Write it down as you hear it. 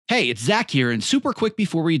Hey, it's Zach here, and super quick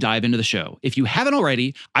before we dive into the show. If you haven't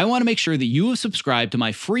already, I want to make sure that you have subscribed to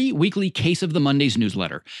my free weekly Case of the Mondays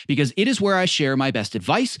newsletter, because it is where I share my best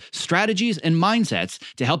advice, strategies, and mindsets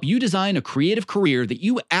to help you design a creative career that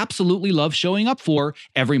you absolutely love showing up for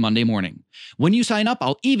every Monday morning. When you sign up,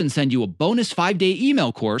 I'll even send you a bonus 5-day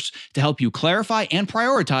email course to help you clarify and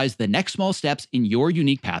prioritize the next small steps in your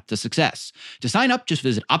unique path to success. To sign up, just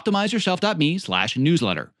visit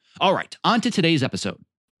optimizeyourself.me/newsletter. All right, on to today's episode.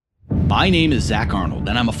 My name is Zach Arnold,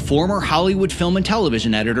 and I'm a former Hollywood film and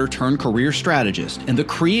television editor turned career strategist and the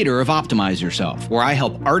creator of Optimize Yourself, where I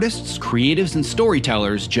help artists, creatives, and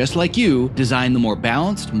storytellers just like you design the more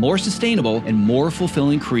balanced, more sustainable, and more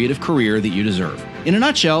fulfilling creative career that you deserve. In a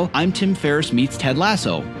nutshell, I'm Tim Ferriss meets Ted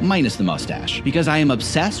Lasso, minus the mustache, because I am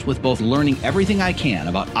obsessed with both learning everything I can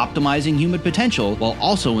about optimizing human potential while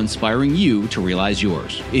also inspiring you to realize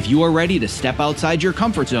yours. If you are ready to step outside your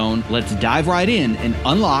comfort zone, let's dive right in and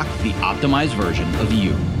unlock the optimized version of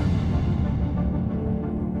you.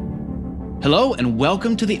 Hello, and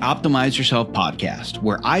welcome to the Optimize Yourself podcast,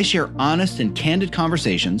 where I share honest and candid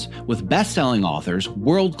conversations with best-selling authors,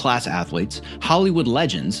 world-class athletes, Hollywood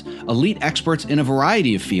legends, elite experts in a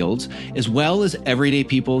variety of fields, as well as everyday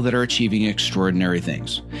people that are achieving extraordinary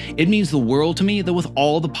things. It means the world to me that with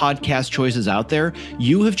all the podcast choices out there,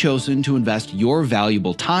 you have chosen to invest your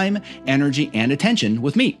valuable time, energy, and attention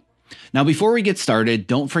with me. Now, before we get started,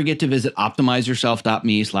 don't forget to visit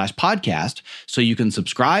optimizeyourself.me/podcast so you can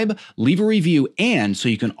subscribe, leave a review, and so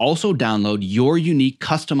you can also download your unique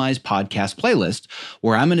customized podcast playlist,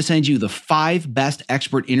 where I'm going to send you the 5 best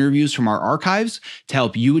expert interviews from our archives to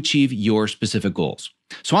help you achieve your specific goals.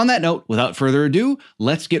 So on that note, without further ado,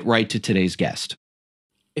 let's get right to today's guest.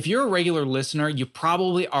 If you're a regular listener, you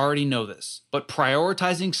probably already know this, but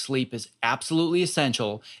prioritizing sleep is absolutely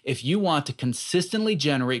essential if you want to consistently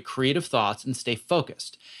generate creative thoughts and stay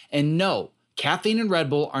focused. And no, caffeine and Red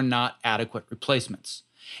Bull are not adequate replacements.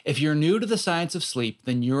 If you're new to the science of sleep,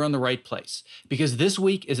 then you're in the right place, because this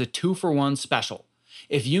week is a 2-for-1 special.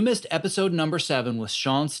 If you missed episode number 7 with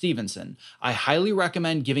Shawn Stevenson, I highly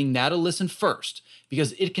recommend giving that a listen first,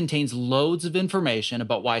 because it contains loads of information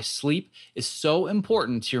about why sleep is so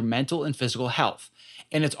important to your mental and physical health.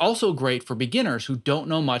 And it's also great for beginners who don't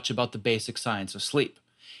know much about the basic science of sleep.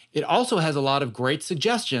 It also has a lot of great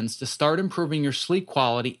suggestions to start improving your sleep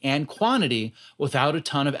quality and quantity without a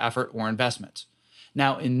ton of effort or investment.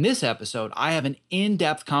 Now, in this episode, I have an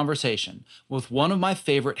in-depth conversation with one of my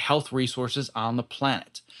favorite health resources on the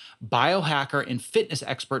planet, biohacker and fitness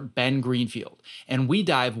expert Ben Greenfield, and we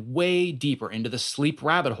dive way deeper into the sleep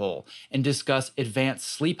rabbit hole and discuss advanced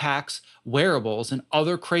sleep hacks, wearables, and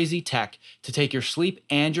other crazy tech to take your sleep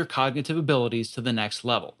and your cognitive abilities to the next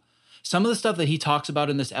level. Some of the stuff that he talks about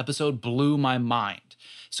in this episode blew my mind.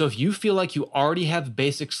 So if you feel like you already have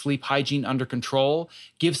basic sleep hygiene under control,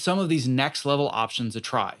 give some of these next level options a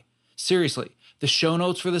try. Seriously, the show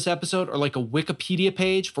notes for this episode are like a Wikipedia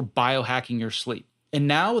page for biohacking your sleep. And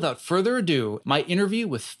now, without further ado, my interview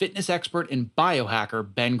with fitness expert and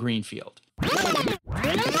biohacker Ben Greenfield.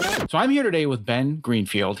 So I'm here today with Ben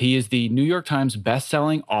Greenfield. He is the New York Times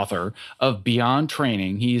best-selling author of Beyond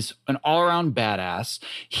Training. He's an all-around badass,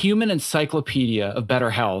 human encyclopedia of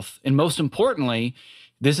better health, and most importantly,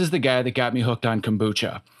 this is the guy that got me hooked on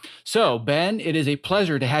kombucha. So, Ben, it is a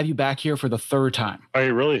pleasure to have you back here for the 3rd time. Are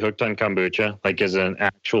you really hooked on kombucha? Like, is it an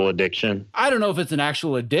actual addiction? I don't know if it's an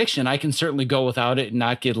actual addiction. I can certainly go without it and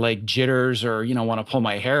not get like jitters or, want to pull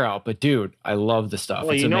my hair out. But dude, I love the stuff.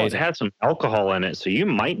 Well, it's amazing. It had some alcohol in it, so you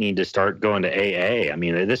might need to start going to AA. I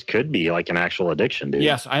mean, this could be like an actual addiction, dude.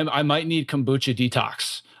 Yes, I might need kombucha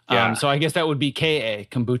detox. Yeah. So I guess that would be KA,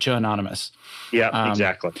 Kombucha Anonymous. Yeah,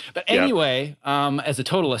 exactly. But anyway, as a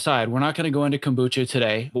total aside, we're not going to go into kombucha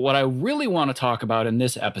today. But what I really want to talk about in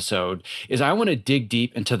this episode is I want to dig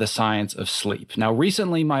deep into the science of sleep. Now,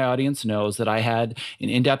 recently, my audience knows that I had an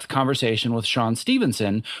in-depth conversation with Shawn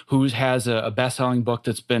Stevenson, who has a best-selling book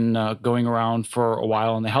that's been going around for a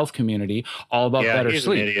while in the health community, all about better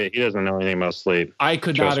sleep. An idiot. He doesn't know anything about sleep. I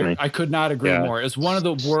could not agree more. It's one of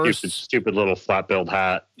the worst. Stupid little flat-billed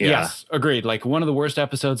hat. Yeah. Yes, agreed. Like one of the worst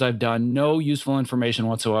episodes I've done. No useful information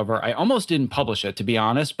whatsoever. I almost didn't publish it, to be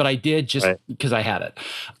honest, but I did just because I had it.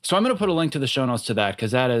 So I'm going to put a link to the show notes to that because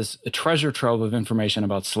that is a treasure trove of information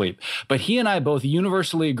about sleep. But he and I both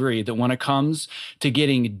universally agree that when it comes to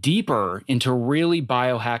getting deeper into really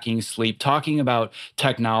biohacking sleep, talking about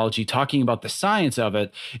technology, talking about the science of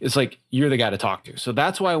it, it's like you're the guy to talk to. So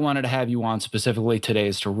that's why I wanted to have you on specifically today,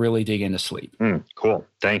 is to really dig into sleep. Cool.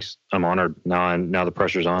 Thanks. I'm honored. Now the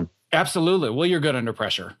pressure's on. Absolutely. Well, you're good under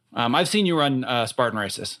pressure. I've seen you run Spartan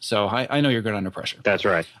races, so I know you're good under pressure. That's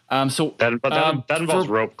right. That involves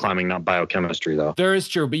rope climbing, not biochemistry, though. There is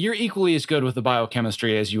true, but you're equally as good with the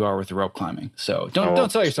biochemistry as you are with the rope climbing. So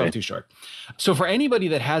don't sell yourself too short. So for anybody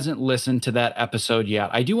that hasn't listened to that episode yet,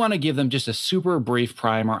 I do want to give them just a super brief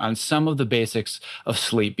primer on some of the basics of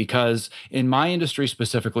sleep, because in my industry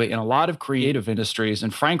specifically, in a lot of creative industries,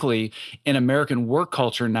 and frankly, in American work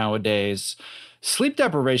culture nowadays, sleep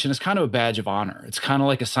deprivation is kind of a badge of honor. It's kind of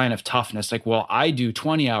like a sign of toughness. Like, well, I do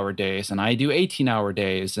 20-hour days and I do 18-hour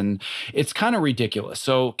days, and it's kind of ridiculous.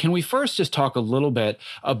 So can we first just talk a little bit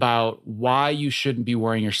about why you shouldn't be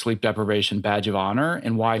wearing your sleep deprivation badge of honor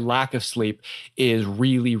and why lack of sleep is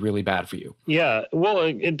really, really bad for you? Yeah, well,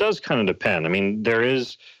 it does kind of depend. I mean, there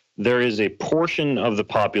is a portion of the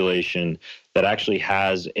population that actually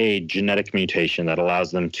has a genetic mutation that allows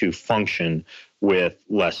them to function with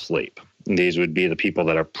less sleep. These would be the people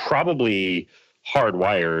that are probably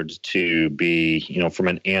hardwired to be, from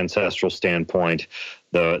an ancestral standpoint,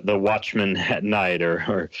 the watchman at night,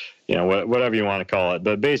 or whatever you want to call it.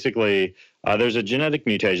 But basically, there's a genetic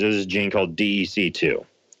mutation. There's a gene called DEC2.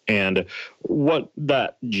 And what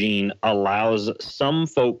that gene allows some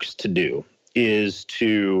folks to do is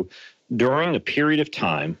to, during a period of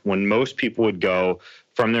time when most people would go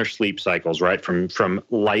from their sleep cycles, right, from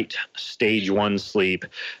light stage 1 sleep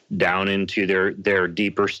down into their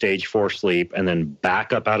deeper stage 4 sleep, and then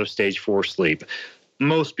back up out of stage 4 sleep,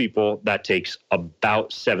 most people, that takes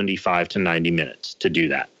about 75 to 90 minutes to do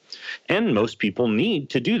that. And most people need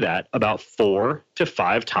to do that about 4 to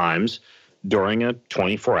 5 times during a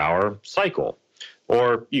 24-hour cycle.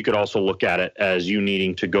 Or you could also look at it as you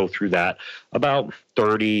needing to go through that about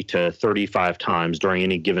 30 to 35 times during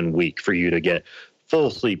any given week for you to get full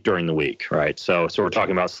sleep during the week, right? So we're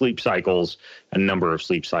talking about sleep cycles, a number of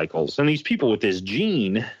sleep cycles. And these people with this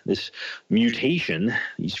gene, this mutation,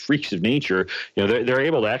 these freaks of nature, they're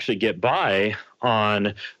able to actually get by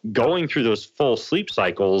on going through those full sleep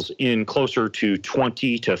cycles in closer to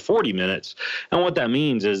 20 to 40 minutes. And what that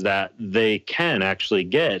means is that they can actually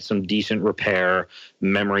get some decent repair,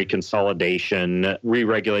 memory consolidation,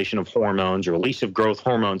 re-regulation of hormones, release of growth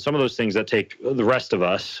hormones, some of those things that take the rest of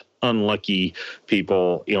us unlucky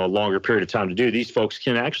people, a longer period of time to do. These folks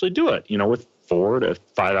can actually do it, with 4 to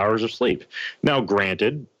 5 hours of sleep. Now,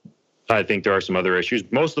 granted, I think there are some other issues.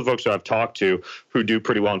 Most of the folks who I've talked to who do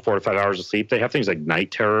pretty well in 4 to 5 hours of sleep, they have things like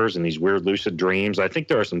night terrors and these weird lucid dreams. I think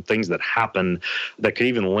there are some things that happen that could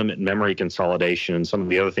even limit memory consolidation and some of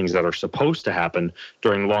the other things that are supposed to happen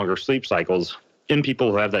during longer sleep cycles in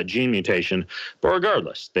people who have that gene mutation. But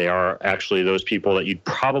regardless, they are actually those people that you'd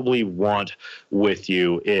probably want with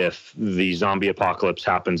you if the zombie apocalypse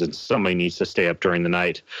happens and somebody needs to stay up during the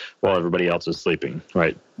night while everybody else is sleeping,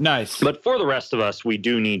 right? Nice. But for the rest of us, we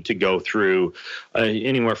do need to go through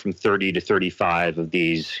anywhere from 30 to 35 of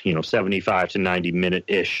these, 75 to 90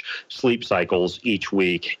 minute-ish sleep cycles each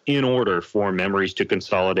week in order for memories to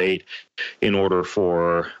consolidate, in order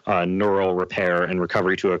for neural repair and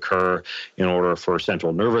recovery to occur, in order for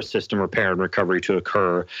central nervous system repair and recovery to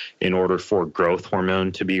occur, in order for growth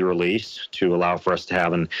hormone to be released to allow for us to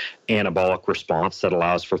have an anabolic response that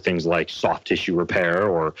allows for things like soft tissue repair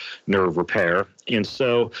or nerve repair. And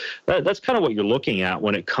so that's kind of what you're looking at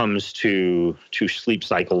when it comes to sleep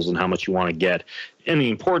cycles and how much you want to get and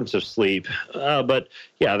the importance of sleep. But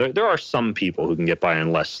yeah, there are some people who can get by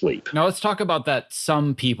on less sleep. Now let's talk about that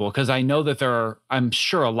some people, because I know that there are, I'm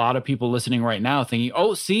sure, a lot of people listening right now thinking,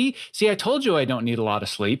 oh, see, I told you I don't need a lot of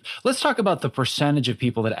sleep. Let's talk about the percentage of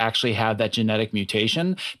people that actually have that genetic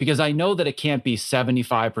mutation, because I know that it can't be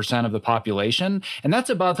 75% of the population. And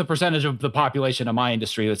that's about the percentage of the population in my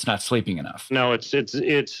industry that's not sleeping enough. No, it's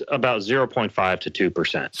about 0.5 to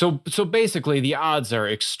 2%. So basically the odds are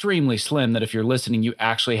extremely slim that if you're listening, you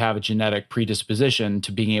actually have a genetic predisposition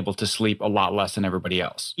to being able to sleep a lot less than everybody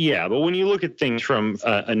else. Yeah, but when you look at things from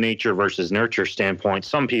a nature versus nurture standpoint,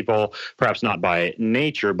 some people, perhaps not by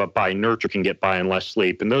nature, but by nurture, can get by on less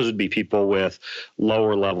sleep. And those would be people with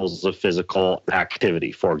lower levels of physical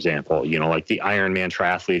activity, for example, like the Ironman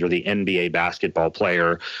triathlete or the NBA basketball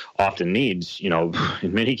player often needs,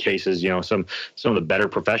 in many cases, some of the better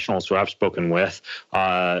professionals who I've spoken with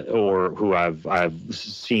or who I've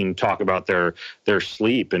seen talk about their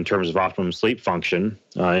sleep in terms of optimum sleep function.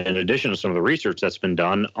 In addition to some of the research that's been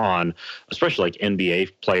done on, especially like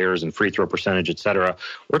NBA players and free throw percentage, et cetera,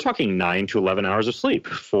 we're talking 9 to 11 hours of sleep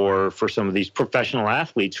for some of these professional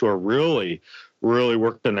athletes who are really, really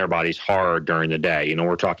worked in their bodies hard during the day.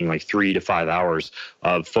 We're talking like 3 to 5 hours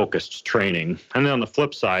of focused training. And then on the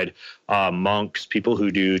flip side, monks, people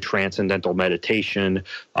who do transcendental meditation,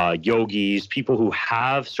 yogis, people who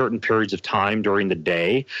have certain periods of time during the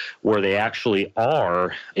day where they actually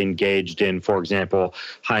are engaged in, for example,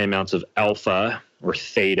 high amounts of alpha or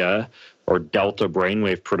theta or delta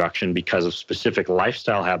brainwave production because of specific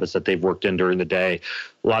lifestyle habits that they've worked in during the day.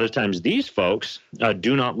 A lot of times these folks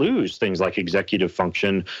do not lose things like executive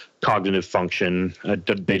function, cognitive function.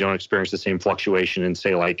 They don't experience the same fluctuation in,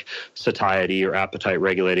 say, like satiety or appetite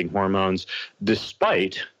regulating hormones,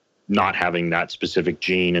 despite not having that specific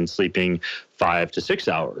gene and sleeping 5 to 6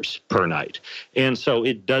 hours per night. And so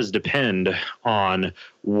it does depend on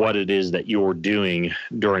what it is that you're doing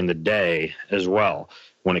during the day as well,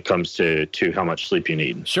 when it comes to how much sleep you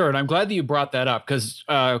need. Sure, and I'm glad that you brought that up, because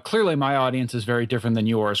clearly my audience is very different than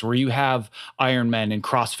yours, where you have Ironmen and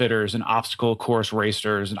CrossFitters and obstacle course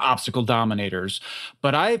racers and obstacle dominators.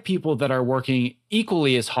 But I have people that are working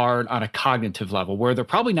equally as hard on a cognitive level, where they're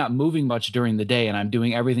probably not moving much during the day, and I'm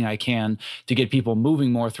doing everything I can to get people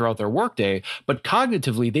moving more throughout their workday. But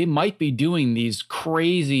cognitively, they might be doing these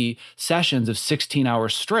crazy sessions of 16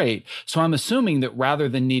 hours straight. So I'm assuming that rather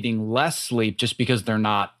than needing less sleep just because they're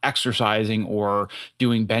not exercising or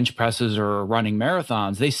doing bench presses or running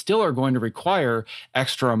marathons, they still are going to require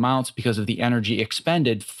extra amounts because of the energy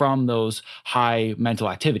expended from those high mental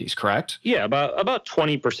activities, correct? Yeah, about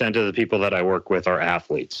 20% of the people that I work with are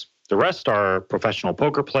athletes. The rest are professional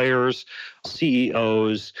poker players,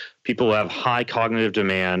 CEOs, people who have high cognitive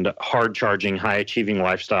demand, hard charging, high achieving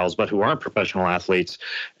lifestyles, but who aren't professional athletes.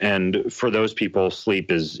 And for those people, sleep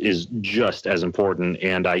is just as important.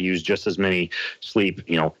 And I use just as many sleep,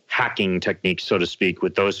 hacking techniques, so to speak,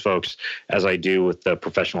 with those folks as I do with the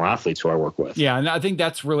professional athletes who I work with. Yeah, and I think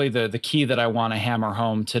that's really the key that I want to hammer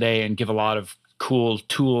home today and give a lot of cool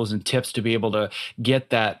tools and tips to be able to get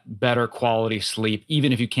that better quality sleep,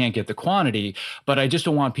 even if you can't get the quantity. But I just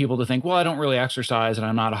don't want people to think, well, I don't really exercise and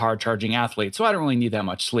I'm not a hard charging athlete, so I don't really need that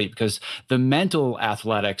much sleep, because the mental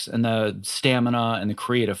athletics and the stamina and the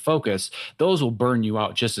creative focus, those will burn you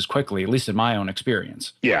out just as quickly, at least in my own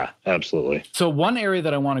experience. Yeah, absolutely. So one area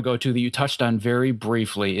that I want to go to that you touched on very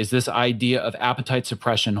briefly is this idea of appetite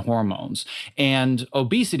suppression hormones. And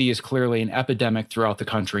obesity is clearly an epidemic throughout the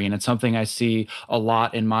country, and it's something I see a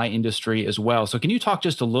lot in my industry as well. So can you talk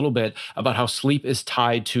just a little bit about how sleep is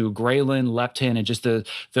tied to ghrelin, leptin, and just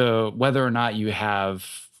the whether or not you have,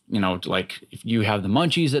 like if you have the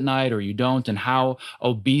munchies at night or you don't, and how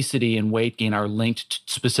obesity and weight gain are linked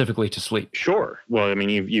specifically to sleep? Sure. Well, I mean,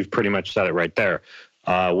 you've pretty much said it right there.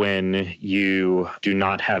 When you do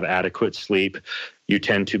not have adequate sleep, you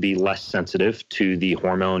tend to be less sensitive to the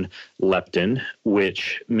hormone leptin,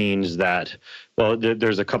 which means that, well,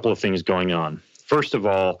 there's a couple of things going on. First of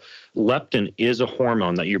all, leptin is a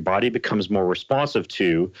hormone that your body becomes more responsive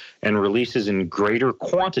to and releases in greater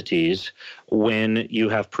quantities when you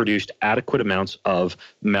have produced adequate amounts of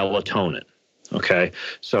melatonin. Okay,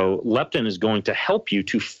 so leptin is going to help you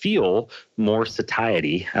to feel more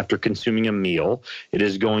satiety after consuming a meal. It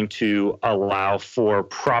is going to allow for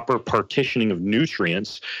proper partitioning of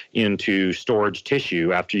nutrients into storage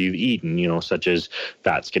tissue after you've eaten, such as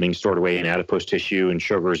fats getting stored away in adipose tissue and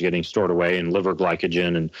sugars getting stored away in liver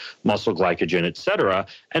glycogen and muscle glycogen, et cetera.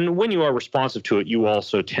 And when you are responsive to it, you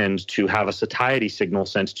also tend to have a satiety signal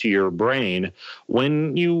sent to your brain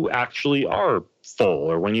when you actually are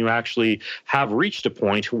full, or when you actually have reached a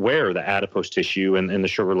point where the adipose tissue and the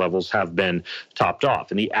sugar levels have been topped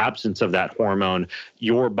off. In the absence of that hormone,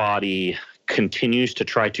 your body continues to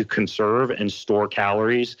try to conserve and store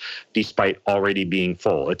calories despite already being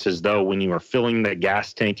full. It's as though when you are filling the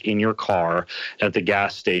gas tank in your car at the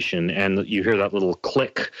gas station and you hear that little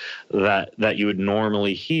click that you would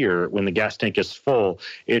normally hear when the gas tank is full,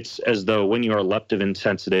 it's as though when you are leptin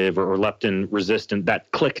insensitive or leptin resistant,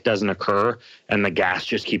 that click doesn't occur and the gas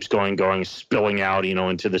just keeps going, spilling out,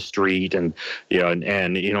 into the street and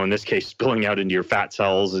in this case, spilling out into your fat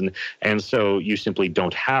cells. And so you simply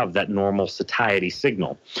don't have that normal satiety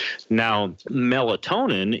signal. Now,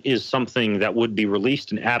 melatonin is something that would be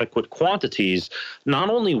released in adequate quantities, not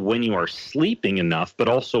only when you are sleeping enough, but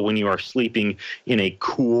also when you are sleeping in a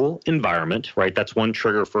cool environment, right? That's one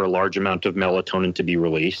trigger for a large amount of melatonin to be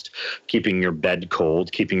released, keeping your bed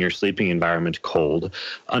cold, keeping your sleeping environment cold.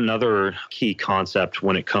 Another key concept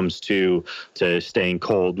when it comes to staying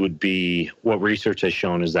cold would be what research has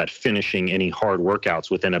shown is that finishing any hard workouts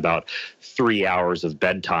within about 3 hours of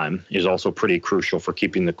bedtime is also pretty crucial for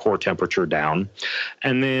keeping the core temperature down.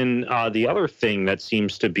 And then the other thing that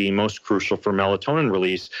seems to be most crucial for melatonin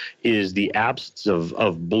release is the absence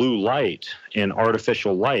of blue light and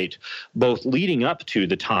artificial light, both leading up to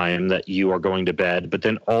the time that you are going to bed, but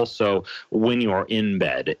then also when you are in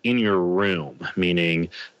bed, in your room, meaning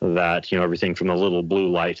that, everything from the little blue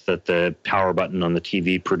light that the power button on the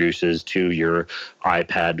TV produces to your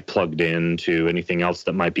iPad plugged in to anything else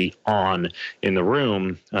that might be on in the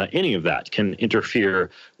room, any of that can interfere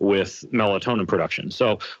with melatonin production.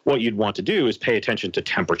 So what you'd want to do is pay attention to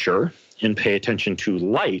temperature and pay attention to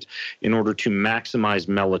light in order to maximize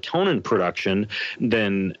melatonin production,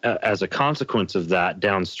 then as a consequence of that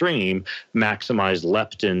downstream, maximize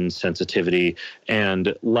leptin sensitivity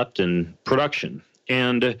and leptin production.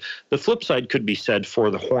 And the flip side could be said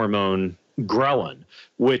for the hormone ghrelin,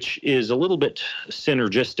 which is a little bit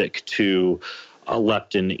synergistic to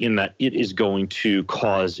leptin in that it is going to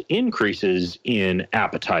cause increases in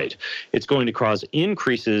appetite. It's going to cause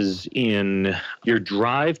increases in your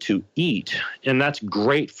drive to eat. And that's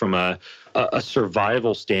great from a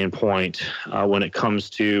survival standpoint when it comes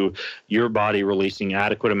to your body releasing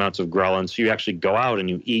adequate amounts of ghrelin. So you actually go out and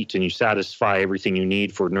you eat and you satisfy everything you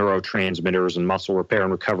need for neurotransmitters and muscle repair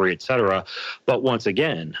and recovery, et cetera. But once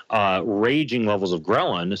again, raging levels of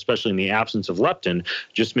ghrelin, especially in the absence of leptin,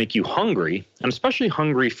 just make you hungry, and especially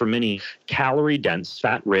hungry for many calorie-dense,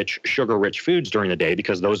 fat-rich, sugar-rich foods during the day,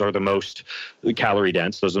 because those are the most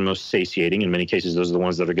calorie-dense, those are the most satiating. In many cases, those are the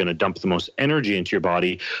ones that are going to dump the most energy into your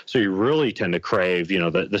body. So you really tend to crave,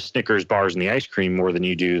 the Snickers bars and the ice cream more than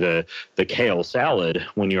you do the kale salad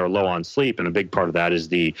when you're low on sleep. And a big part of that is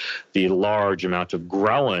the large amount of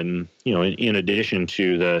ghrelin, in addition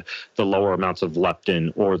to the lower amounts of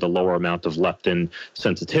leptin or the lower amount of leptin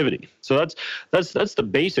sensitivity. So that's the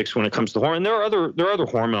basics when it comes to hormone. There are other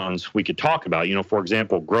hormones we could talk about. For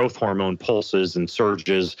example, growth hormone pulses and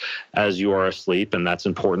surges as you are asleep, and that's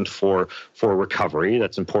important for recovery.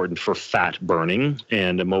 That's important for fat burning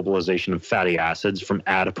and immobilization of fatty acids from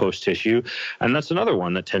adipose tissue. And that's another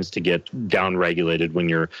one that tends to get downregulated when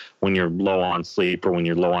you're low on sleep or when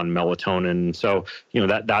you're low on melatonin. So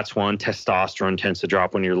that's one. Testosterone tends to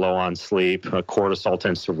drop when you're low on sleep. Cortisol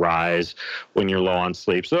tends to rise when you're low on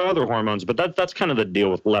sleep. So there are other hormones, but that's kind of the deal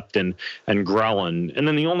with leptin and ghrelin. And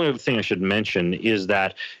then the only other thing I should mention is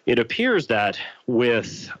that it appears that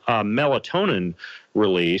with melatonin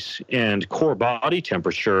release and core body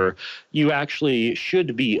temperature, you actually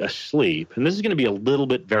should be asleep. And this is going to be a little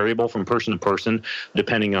bit variable from person to person,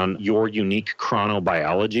 depending on your unique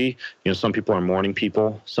chronobiology. Some people are morning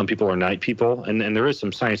people, some people are night people, and there is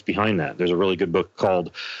some science behind that. There's a really good book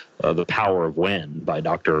called The Power of When by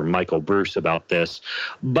Dr. Michael Bruce about this.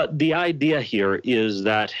 But the idea here is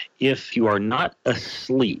that if you are not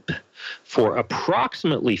asleep for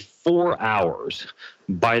approximately 4 hours,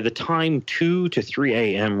 by the time 2 to 3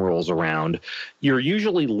 a.m. rolls around, you're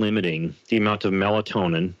usually limiting the amount of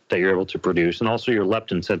melatonin that you're able to produce and also your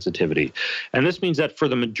leptin sensitivity. And this means that for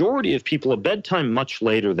the majority of people, a bedtime much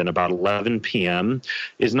later than about 11 p.m.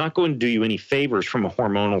 is not going to do you any favors from a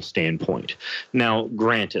hormonal standpoint. Now,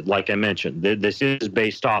 granted, like I mentioned, this is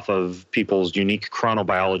based off of people's unique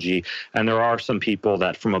chronobiology, and there are some people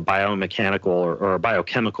that from a biomechanical or a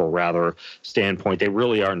biochemical, rather, standpoint, they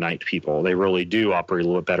really are night people. They really do operate a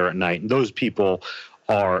little bit better at night. And those people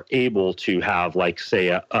are able to have, like, say,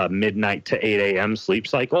 a midnight to 8 a.m. sleep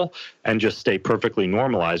cycle and just stay perfectly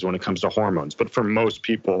normalized when it comes to hormones. But for most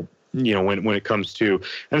people, when it comes to,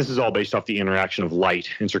 and this is all based off the interaction of light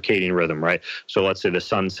and circadian rhythm, right? So let's say the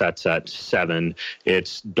sun sets at 7,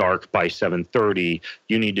 it's dark by 7:30.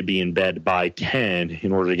 You need to be in bed by 10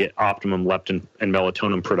 in order to get optimum leptin and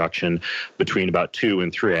melatonin production between about 2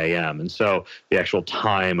 and 3 a.m. And so the actual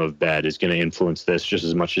time of bed is going to influence this just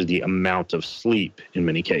as much as the amount of sleep in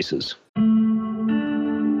many cases.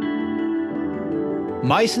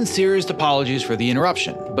 My sincerest apologies for the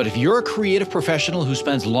interruption, but if you're a creative professional who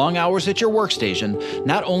spends long hours at your workstation,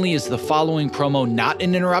 not only is the following promo not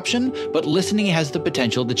an interruption, but listening has the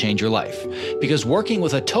potential to change your life. Because working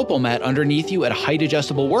with a TopoMat underneath you at a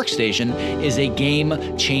height-adjustable workstation is a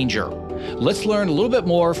game changer. Let's learn a little bit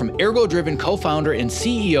more from Ergo-Driven co-founder and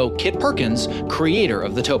CEO Kit Perkins, creator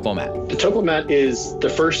of the TopoMat. The TopoMat is the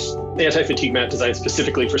first anti-fatigue mat designed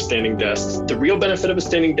specifically for standing desks. The real benefit of a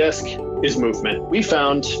standing desk is movement. We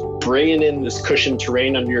found bringing in this cushioned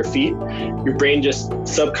terrain under your feet, your brain just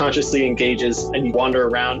subconsciously engages and you wander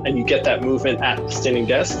around and you get that movement at the standing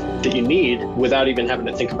desk that you need without even having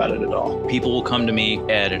to think about it at all. People will come to me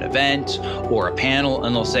at an event or a panel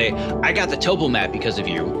and they'll say, I got the TopoMat because of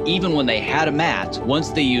you. Even when they had a mat, once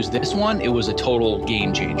they used this one, it was a total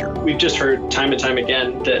game changer. We've just heard time and time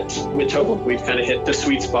again that with Topo, we've kind of hit the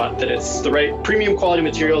sweet spot, that it's the right premium quality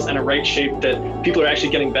materials and a right shape that people are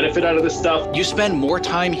actually getting benefit out of this stuff. You spend more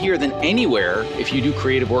time here easier than anywhere if you do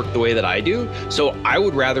creative work the way that I do. So I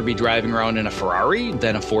would rather be driving around in a Ferrari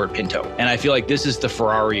than a Ford Pinto. And I feel like this is the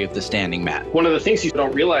Ferrari of the standing mat. One of the things you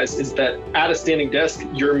don't realize is that at a standing desk,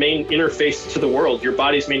 your main interface to the world, your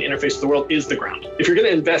body's main interface to the world is the ground. If you're going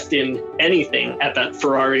to invest in anything at that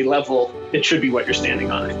Ferrari level, it should be what you're standing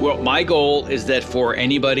on. Well, my goal is that for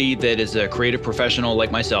anybody that is a creative professional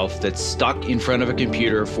like myself that's stuck in front of a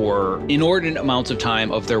computer for inordinate amounts of time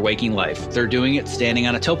of their waking life, they're doing it standing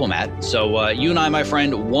on a topo mat. So you and I, my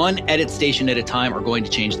friend, one edit station at a time are going to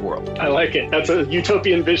change the world. I like it. That's a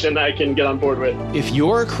utopian vision I can get on board with. If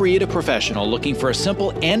you're a creative professional looking for a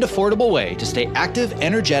simple and affordable way to stay active,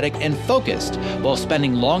 energetic, and focused while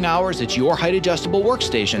spending long hours at your height-adjustable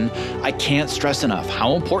workstation, I can't stress enough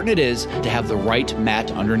how important it is to have the right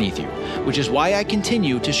mat underneath you, which is why I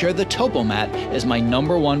continue to share the Topo Mat as my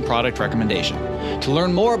 #1 product recommendation. To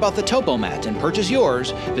learn more about the Topo Mat and purchase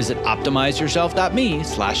yours, visit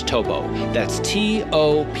optimizeyourself.me/topo. That's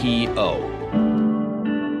TOPO.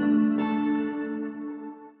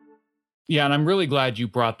 Yeah, and I'm really glad you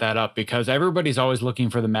brought that up because everybody's always looking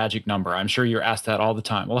for the magic number. I'm sure you're asked that all the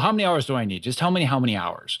time. Well, how many hours do I need? Just tell me how many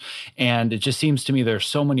hours. And it just seems to me there's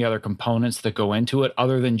so many other components that go into it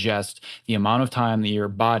other than just the amount of time that your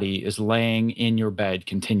body is laying in your bed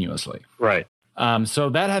continuously. Right. So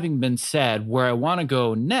that having been said, where I want to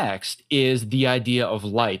go next is the idea of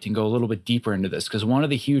light and go a little bit deeper into this, because one of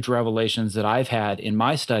the huge revelations that I've had in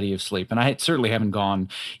my study of sleep, and I certainly haven't gone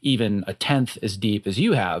even a tenth as deep as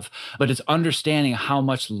you have, but it's understanding how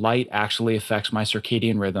much light actually affects my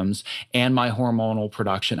circadian rhythms and my hormonal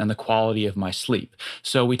production and the quality of my sleep.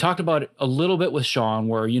 So we talked about it a little bit with Sean,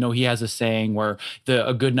 where, you know, he has a saying where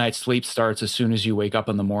a good night's sleep starts as soon as you wake up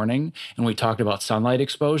in the morning. And we talked about sunlight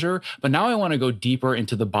exposure, but now I want to go deeper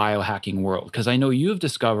into the biohacking world, because I know you've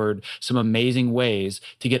discovered some amazing ways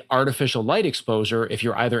to get artificial light exposure if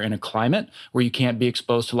you're either in a climate where you can't be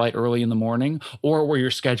exposed to light early in the morning or where your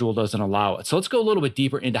schedule doesn't allow it. So let's go a little bit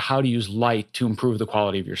deeper into how to use light to improve the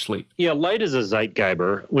quality of your sleep. Yeah, light is a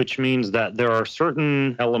Zeitgeber, which means that there are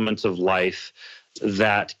certain elements of life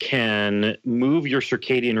that can move your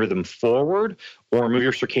circadian rhythm forward or move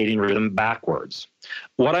your circadian rhythm backwards.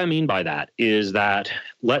 What I mean by that is that,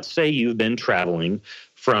 let's say you've been traveling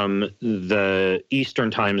from the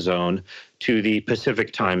Eastern time zone to the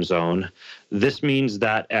Pacific time zone. This means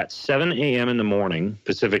that at 7 a.m. in the morning,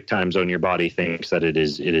 Pacific time zone, your body thinks that it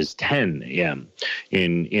is 10 a.m.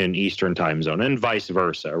 in Eastern time zone, and vice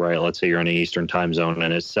versa, right? Let's say you're in an Eastern time zone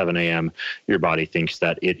and it's 7 a.m., your body thinks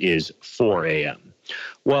that it is 4 a.m.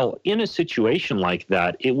 Well, in a situation like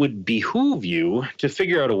that, it would behoove you to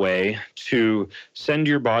figure out a way to send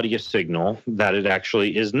your body a signal that it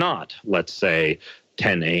actually is not, let's say,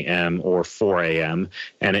 10 a.m. or 4 a.m.,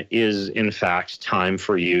 and it is, in fact, time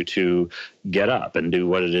for you to get up and do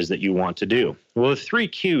what it is that you want to do. Well, the three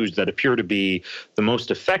cues that appear to be the most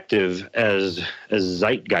effective as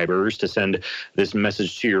Zeitgebers to send this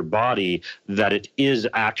message to your body that it is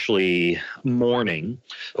actually morning,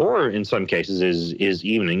 or in some cases is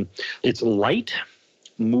evening, it's light,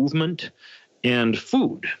 movement, and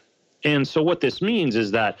food. And so what this means is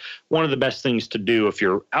that one of the best things to do if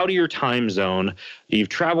you're out of your time zone, you've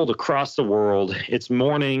traveled across the world, it's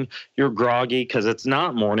morning, you're groggy because it's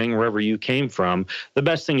not morning wherever you came from, the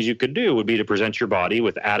best things you could do would be to present your body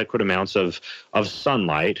with adequate amounts of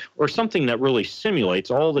sunlight, or something that really simulates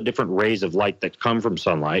all the different rays of light that come from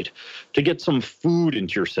sunlight, to get some food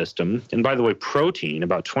into your system. And by the way, protein,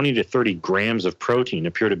 about 20 to 30 grams of protein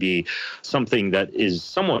appear to be something that is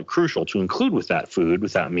somewhat crucial to include with that food,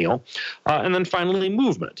 with that meal. And then finally,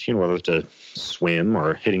 movement, whether to swim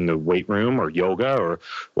or hitting the weight room or yoga or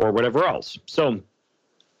whatever else. So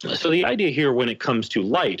the idea here when it comes to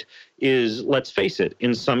light is, let's face it,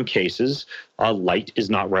 in some cases, light is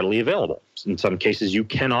not readily available. In some cases, you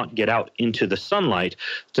cannot get out into the sunlight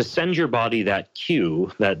to send your body that cue,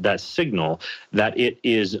 that signal that it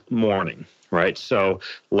is morning. Right. So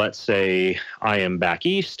let's say I am back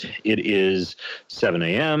east. It is 7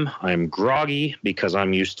 a.m. I'm groggy because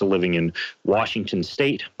I'm used to living in Washington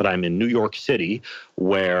State, but I'm in New York City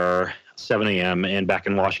where 7 a.m. and back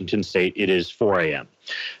in Washington State, it is 4 a.m.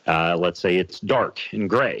 Let's say it's dark and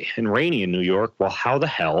gray and rainy in New York. Well, how the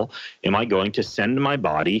hell am I going to send my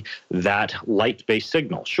body that light-based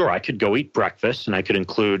signal? Sure, I could go eat breakfast and I could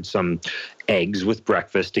include some eggs with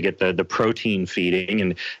breakfast to get the protein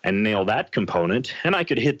feeding and nail that component. And I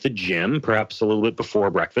could hit the gym perhaps a little bit before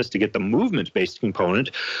breakfast to get the movement-based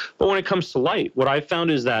component. But when it comes to light, what I've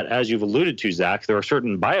found is that, as you've alluded to, Zach, there are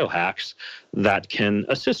certain biohacks that can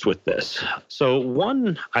assist with this. So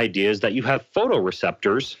one idea is that you have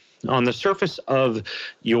photoreceptors on the surface of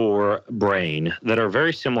your brain that are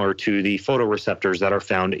very similar to the photoreceptors that are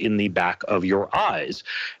found in the back of your eyes.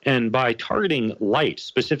 And by targeting light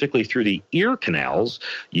specifically through the ear canals,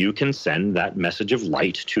 you can send that message of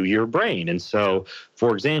light to your brain. And so,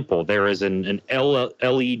 for example, there is an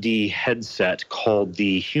LED headset called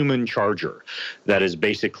the Human Charger that is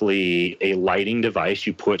basically a lighting device.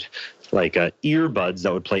 You put like earbuds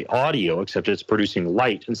that would play audio, except it's producing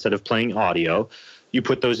light instead of playing audio. You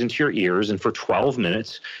put those into your ears, and for 12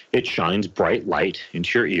 minutes, it shines bright light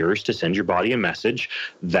into your ears to send your body a message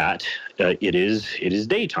that it is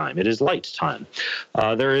daytime, it is light time.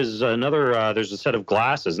 There's a set of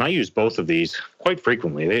glasses, and I use both of these quite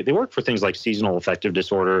frequently. They work for things like seasonal affective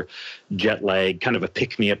disorder, jet lag, kind of a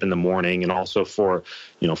pick-me-up in the morning, and also for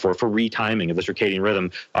retiming of the circadian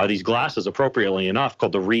rhythm. These glasses, appropriately enough,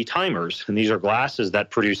 called the retimers, and these are glasses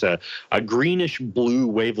that produce a greenish-blue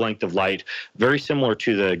wavelength of light, very similar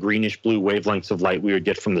to the greenish-blue wavelengths of light we would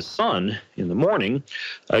get from the sun in the morning,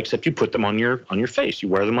 except you put them on your face. You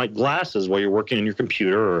wear them like glasses while you're working on your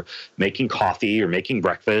computer or making coffee or making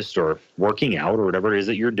breakfast or working out or whatever it is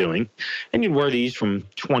that you're doing, and you wear these from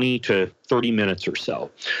 20 to 30 minutes or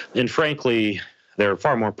so. And frankly, they're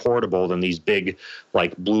far more portable than these big,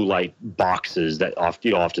 like, blue light boxes that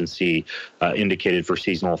you often see indicated for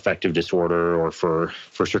seasonal affective disorder or for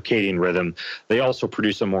circadian rhythm. They also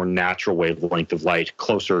produce a more natural wavelength of light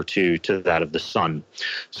closer to that of the sun.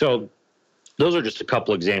 So those are just a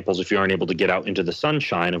couple examples, if you aren't able to get out into the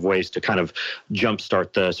sunshine, of ways to kind of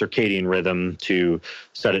jumpstart the circadian rhythm, to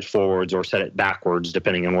set it forwards or set it backwards,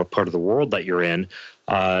 depending on what part of the world that you're in.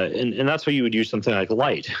 And that's why you would use something like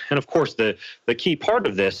light. And of course, the key part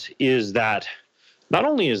of this is that not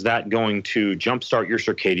only is that going to jumpstart your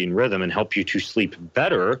circadian rhythm and help you to sleep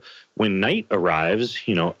better when night arrives,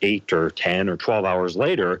 8 or 10 or 12 hours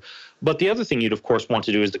later, but the other thing you'd, of course, want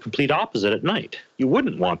to do is the complete opposite at night. You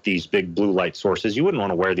wouldn't want these big blue light sources. You wouldn't want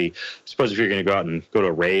to wear suppose if you're going to go out and go to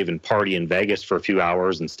a rave and party in Vegas for a few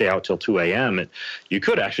hours and stay out till 2 a.m., you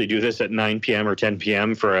could actually do this at 9 p.m. or 10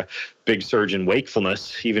 p.m. for a big surge in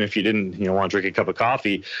wakefulness, even if you didn't want to drink a cup of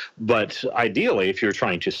coffee. But ideally, if you're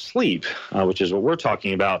trying to sleep, which is what we're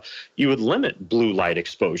talking about, you would limit blue light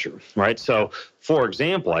exposure, right? So, for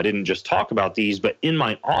example, I didn't just talk about these, but in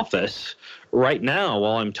my office right now,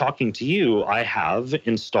 while I'm talking to you, I have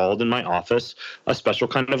installed in my office a special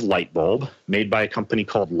kind of light bulb made by a company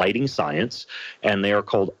called Lighting Science, and they are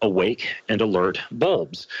called Awake and Alert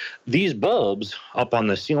bulbs. These bulbs up on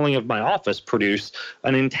the ceiling of my office produce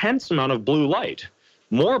an intense amount of blue light,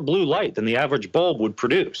 more blue light than the average bulb would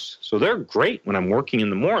produce. So they're great when I'm working in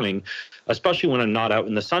the morning, especially when I'm not out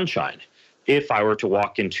in the sunshine. If I were to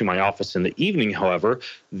walk into my office in the evening, however,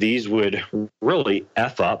 these would really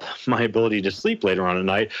F up my ability to sleep later on at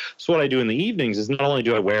night. So what I do in the evenings is not only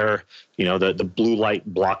do I wear, the blue light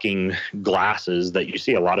blocking glasses that you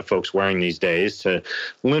see a lot of folks wearing these days to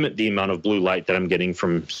limit the amount of blue light that I'm getting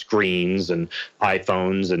from screens and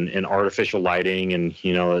iPhones and artificial lighting, and,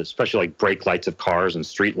 especially like brake lights of cars and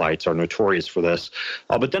street lights are notorious for this.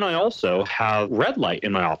 But then I also have red light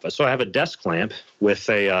in my office. So I have a desk lamp with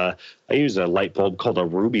I use a light bulb called a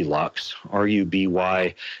Rubylux,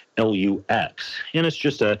 RUBYLUX, and it's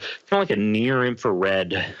just kind of like a near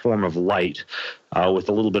infrared form of light with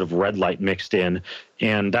a little bit of red light mixed in,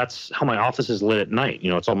 and that's how my office is lit at night.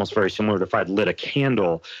 It's almost very similar to if I'd lit a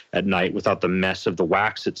candle at night without the mess of the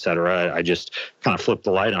wax, etc. I just kind of flip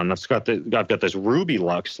the light on. I've got this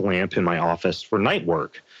Rubylux lamp in my office for night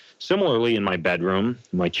work. Similarly, in my bedroom,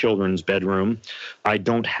 my children's bedroom, I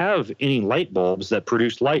don't have any light bulbs that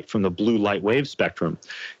produce light from the blue light wave spectrum.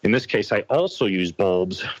 In this case, I also use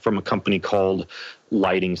bulbs from a company called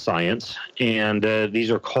Lighting Science, and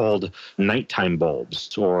these are called nighttime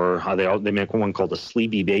bulbs, or they make one called a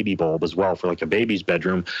Sleepy Baby bulb as well for like a baby's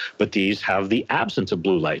bedroom, but these have the absence of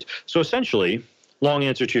blue light. So essentially, long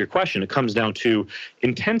answer to your question, it comes down to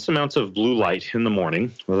intense amounts of blue light in the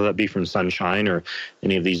morning, whether that be from sunshine or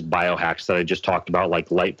any of these biohacks that I just talked about,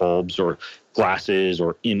 like light bulbs or glasses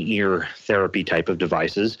or in-ear therapy type of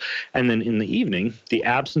devices. And then in the evening, the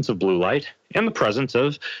absence of blue light and the presence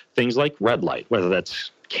of things like red light, whether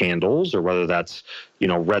that's candles or whether that's,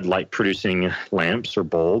 red light producing lamps or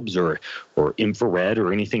bulbs or infrared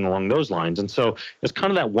or anything along those lines. And so it's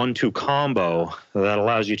kind of that 1-2 combo that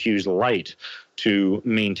allows you to use light to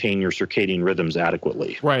maintain your circadian rhythms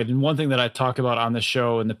adequately. Right. And one thing that I've talked about on the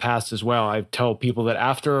show in the past as well, I tell people that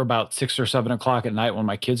after about 6 or 7 o'clock at night when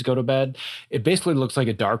my kids go to bed, it basically looks like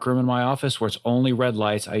a dark room in my office where it's only red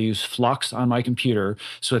lights. I use Flux on my computer,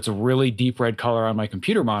 so it's a really deep red color on my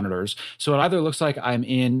computer monitors. So it either looks like I'm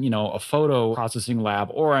in, a photo processing lab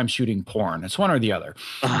or I'm shooting porn. It's one or the other.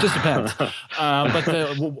 It just depends.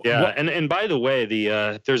 And by the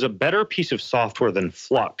way, there's a better piece of software than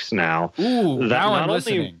Flux now. Ooh, that now I'm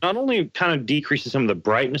listening. Not only kind of decreases some of the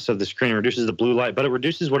brightness of the screen, reduces the blue light, but it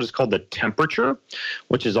reduces what is called the temperature,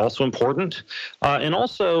 which is also important, and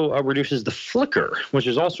also reduces the flicker, which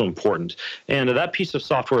is also important. And that piece of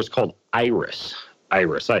software is called Iris.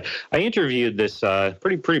 I interviewed this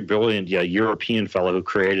pretty brilliant European fellow who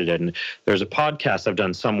created it, and there's a podcast I've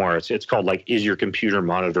done somewhere. It's called Is Your Computer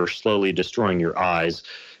Monitor Slowly Destroying Your Eyes?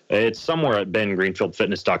 It's somewhere at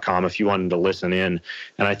bengreenfieldfitness.com if you wanted to listen in.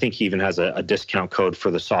 And I think he even has a discount code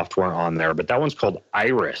for the software on there. But that one's called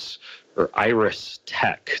Iris, or Iris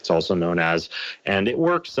Tech, it's also known as, and it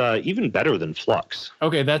works even better than Flux.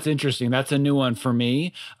 Okay, that's interesting. That's a new one for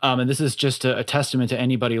me. And this is just a testament to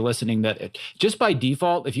anybody listening that just by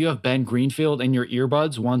default, if you have Ben Greenfield in your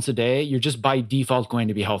earbuds once a day, you're just by default going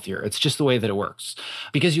to be healthier. It's just the way that it works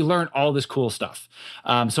because you learn all this cool stuff.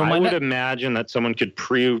 I would imagine that someone could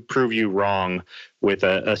prove you wrong with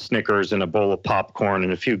a Snickers and a bowl of popcorn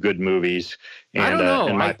and a few good movies and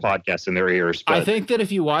my podcast in their ears. But I think that if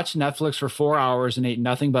you watched Netflix for 4 hours and ate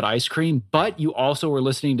nothing but ice cream, but you also were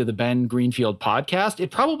listening to the Ben Greenfield podcast,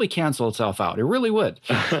 it probably cancel itself out. It really would.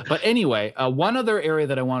 But anyway, one other area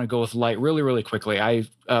that I want to go with light really, really quickly. I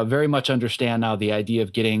very much understand now the idea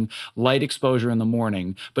of getting light exposure in the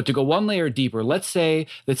morning. But to go one layer deeper, let's say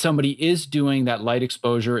that somebody is doing that light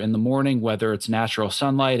exposure in the morning, whether it's natural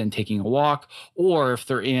sunlight and taking a walk, or if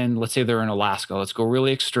let's say they're in Alaska, let's go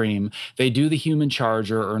really extreme. They do the human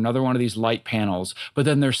charger or another one of these light panels, but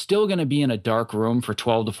then they're still going to be in a dark room for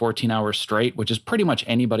 12 to 14 hours straight, which is pretty much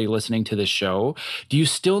anybody listening to this show. Do you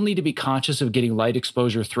still need to be conscious of getting light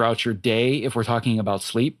exposure throughout your day if we're talking about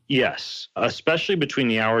sleep? Yes, especially between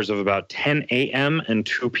the hours of about 10 a.m. and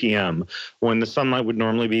 2 p.m. when the sunlight would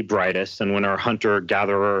normally be brightest and when our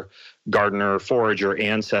hunter-gatherer, gardener, forager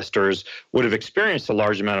ancestors would have experienced a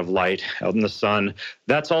large amount of light out in the sun.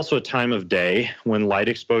 That's also a time of day when light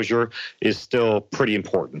exposure is still pretty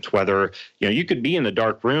important. Whether, you could be in the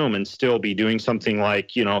dark room and still be doing something like,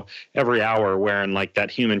 every hour wearing that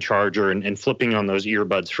human charger and flipping on those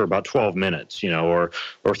earbuds for about 12 minutes, or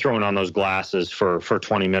throwing on those glasses for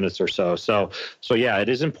 20 minutes or so. So yeah, it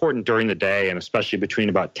is important during the day and especially between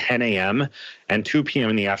about 10 a.m. and 2 p.m.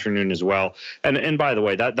 in the afternoon as well. And by the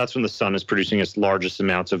way, that's when the sun is producing its largest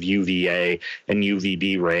amounts of UVA and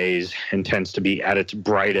UVB rays and tends to be at its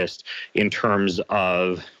brightest in terms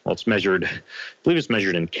of, it's measured, I believe it's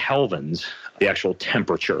measured in kelvins, the actual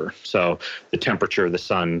temperature. So the temperature of the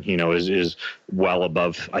sun, is well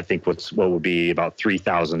above, I think what would be about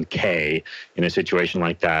 3,000 K in a situation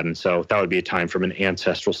like that. And so that would be a time from an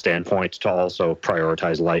ancestral standpoint to also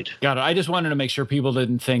prioritize light. Got it. I just wanted to make sure people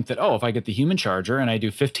didn't think that, if I get the human charger and I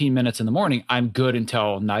do 15 minutes in the morning, I'm good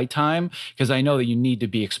until nighttime, because I know that you need to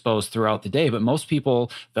be exposed throughout the day. But most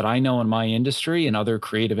people that I know in my industry and other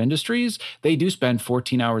creative industries, they do spend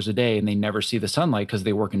 14 hours a day and they never see the sunlight because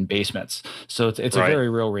they work in basements. So it's right. A very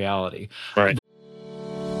real reality. Right.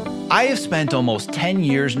 I have spent almost 10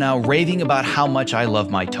 years now raving about how much I love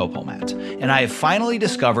my TopoMat, and I have finally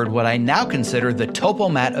discovered what I now consider the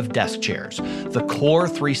TopoMat of desk chairs, the Core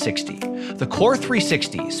 360. The Core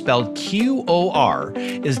 360, spelled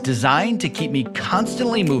QOR, is designed to keep me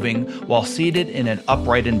constantly moving while seated in an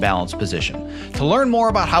upright and balanced position. To learn more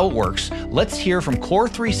about how it works, let's hear from Core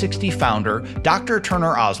 360 founder Dr.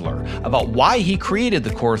 Turner Osler about why he created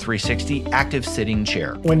the Core 360 active sitting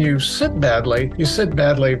chair. When you sit badly,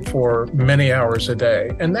 for many hours a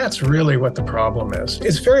day. And that's really what the problem is.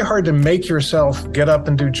 It's very hard to make yourself get up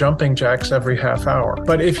and do jumping jacks every half hour.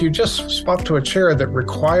 But if you just swap to a chair that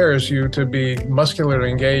requires you to be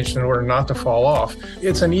muscularly engaged in order not to fall off,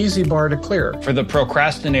 it's an easy bar to clear. For the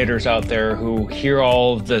procrastinators out there who hear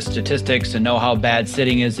all of the statistics and know how bad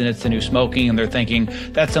sitting is and it's the new smoking, and they're thinking,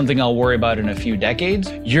 that's something I'll worry about in a few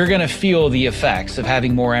decades, you're going to feel the effects of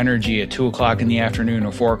having more energy at 2 o'clock in the afternoon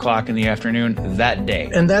or 4 o'clock in the afternoon that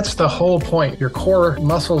day. And that's the whole point. Your core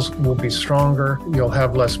muscles will be stronger. You'll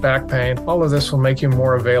have less back pain. All of this will make you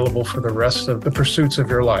more available for the rest of the pursuits of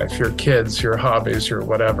your life, your kids, your hobbies, your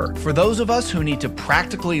whatever. For those of us who need to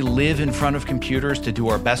practically live in front of computers to do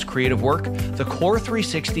our best creative work, the Core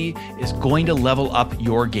 360 is going to level up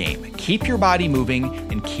your game. Keep your body moving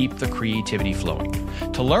and keep the creativity flowing.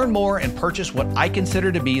 To learn more and purchase what I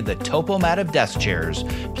consider to be the Topomat of desk chairs,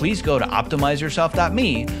 please go to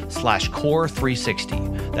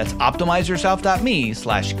optimizeyourself.me/core360. That's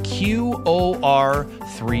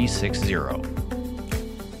optimizeyourself.me/QOR360.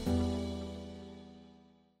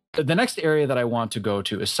 The next area that I want to go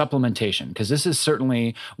to is supplementation, because this is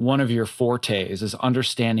certainly one of your fortes, is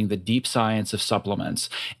understanding the deep science of supplements.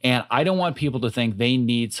 And I don't want people to think they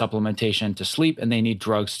need supplementation to sleep and they need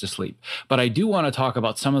drugs to sleep. But I do want to talk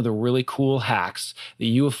about some of the really cool hacks that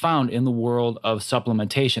you have found in the world of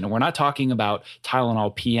supplementation. And we're not talking about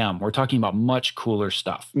Tylenol PM. We're talking about much cooler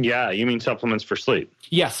stuff. Yeah, you mean supplements for sleep?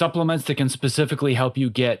 Yeah, supplements that can specifically help you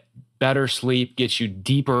get better sleep, get you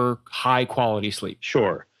deeper, high quality sleep.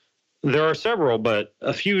 Sure. There are several, but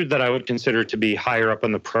a few that I would consider to be higher up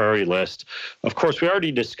on the priority list. Of course, we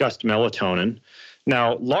already discussed melatonin.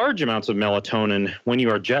 Now, large amounts of melatonin when you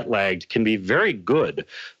are jet lagged can be very good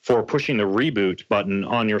for pushing the reboot button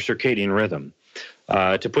on your circadian rhythm.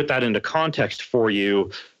 To put that into context for you,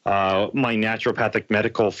 my naturopathic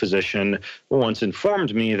medical physician once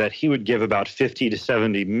informed me that he would give about 50 to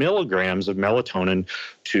 70 milligrams of melatonin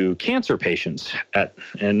to cancer patients,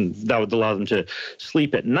 and that would allow them to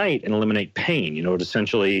sleep at night and eliminate pain. You know, it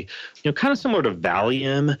essentially, kind of similar to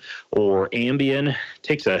Valium or Ambien,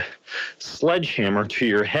 takes a sledgehammer to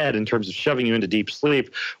your head in terms of shoving you into deep sleep,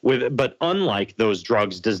 but unlike those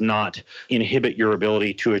drugs, does not inhibit your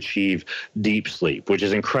ability to achieve deep sleep, which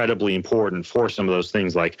is incredibly important for some of those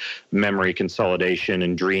things like memory consolidation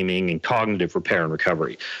and dreaming and cognitive repair and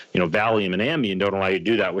recovery. Valium and Ambien don't allow you to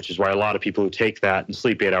do that, which is why a lot of people who take that and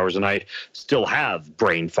sleep 8 hours a night still have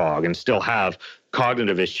brain fog and still have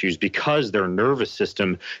cognitive issues because their nervous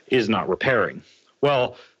system is not repairing.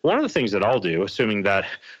 Well, one of the things that I'll do, assuming that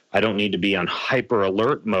I don't need to be on hyper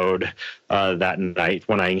alert mode that night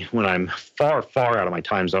when I'm far, far out of my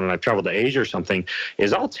time zone and I've traveled to Asia or something,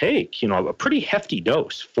 is I'll take, a pretty hefty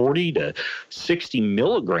dose, 40 to 60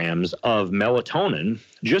 milligrams of melatonin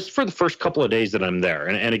just for the first couple of days that I'm there.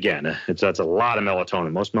 And again, that's a lot of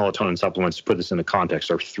melatonin. Most melatonin supplements, to put this into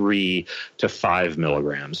context, are 3 to 5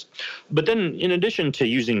 milligrams. But then in addition to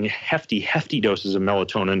using hefty doses of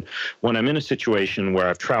melatonin, when I'm in a situation where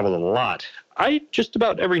I've traveled a lot, I just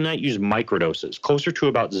about every night use microdoses, closer to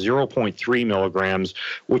about 0.3 milligrams,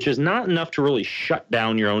 which is not enough to really shut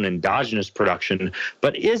down your own endogenous production,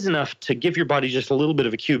 but is enough to give your body just a little bit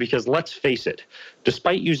of a cue, because let's face it,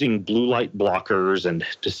 despite using blue light blockers and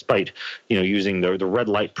despite, using the red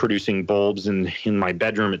light producing bulbs in my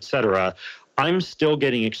bedroom, et cetera, I'm still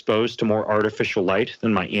getting exposed to more artificial light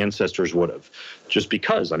than my ancestors would have, just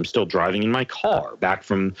because I'm still driving in my car back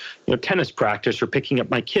from tennis practice or picking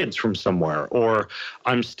up my kids from somewhere, or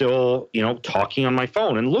I'm still talking on my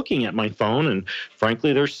phone and looking at my phone. And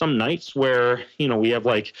frankly, there's some nights where we have,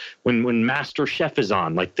 like, when Master Chef is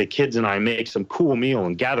on, like the kids and I make some cool meal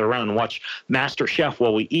and gather around and watch Master Chef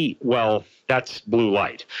while we eat. Well, that's blue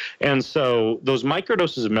light. And so those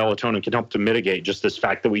microdoses of melatonin can help to mitigate just this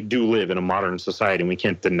fact that we do live in a modern society, and we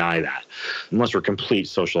can't deny that, unless we're complete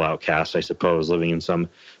social outcasts, I suppose, living in some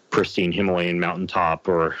pristine Himalayan mountaintop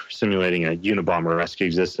or simulating a Unabomber-esque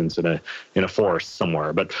existence in a forest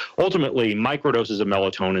somewhere. But ultimately, microdoses of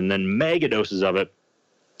melatonin, then megadoses of it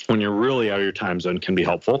when you're really out of your time zone, can be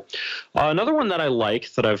helpful. Another one that I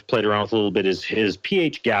like, that I've played around with a little bit, is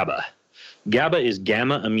PH-GABA. GABA is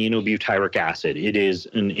gamma-aminobutyric acid. It is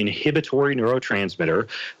an inhibitory neurotransmitter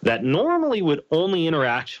that normally would only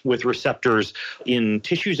interact with receptors in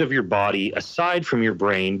tissues of your body aside from your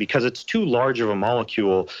brain, because it's too large of a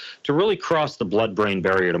molecule to really cross the blood-brain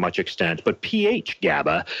barrier to much extent. But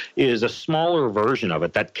PH-GABA is a smaller version of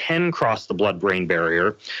it that can cross the blood-brain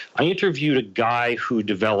barrier. I interviewed a guy who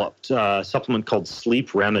developed a supplement called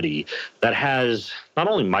Sleep Remedy that has not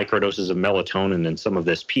only microdoses of melatonin and some of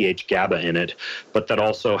this PH-GABA in it, but that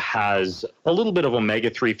also has a little bit of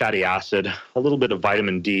omega-3 fatty acid, a little bit of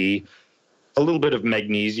vitamin D, a little bit of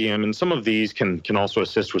magnesium, and some of these can also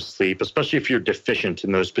assist with sleep, especially if you're deficient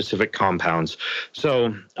in those specific compounds.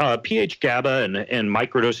 So PH-GABA and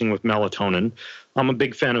microdosing with melatonin, I'm a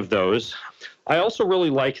big fan of those. I also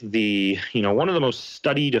really like one of the most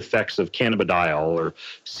studied effects of cannabidiol, or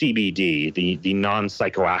CBD, the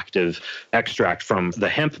non-psychoactive extract from the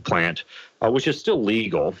hemp plant, which is still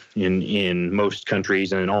legal in most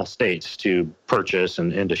countries and in all states to purchase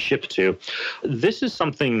and to ship to. This is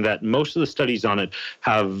something that most of the studies on it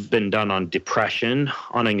have been done on depression,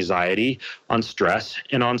 on anxiety, on stress,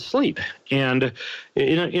 and on sleep. And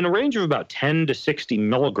in a range of about 10 to 60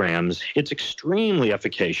 milligrams, it's extremely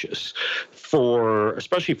efficacious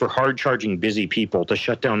especially for hard-charging, busy people to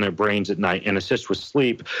shut down their brains at night and assist with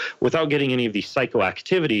sleep without getting any of the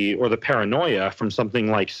psychoactivity or the paranoia from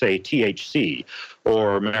something like, say, THC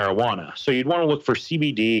or marijuana. So you'd want to look for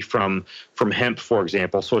CBD from hemp, for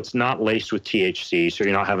example, so it's not laced with THC, so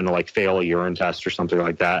you're not having to like fail a urine test or something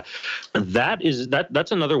like that.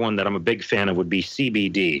 That's another one that I'm a big fan of, would be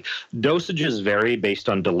CBD. Dosages vary based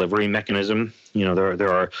on delivery mechanism.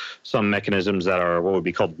 There are some mechanisms that are what would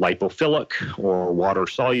be called lipophilic or water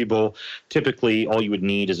soluble. Typically, all you would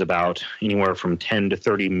need is about anywhere from 10 to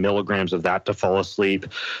 30 milligrams of that to fall asleep.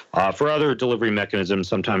 For other delivery mechanisms,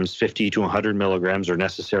 sometimes 50 to 100 milligrams are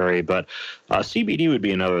necessary, but CBD would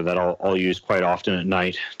be another that I'll use quite often at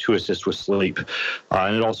night to assist with sleep.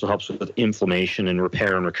 And it also helps with inflammation and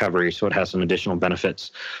repair and recovery, so it has some additional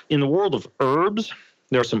benefits. In the world of herbs,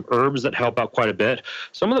 there are some herbs that help out quite a bit.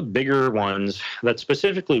 Some of the bigger ones that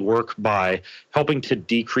specifically work by helping to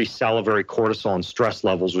decrease salivary cortisol and stress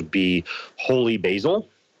levels would be holy basil,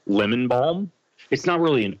 lemon balm. It's not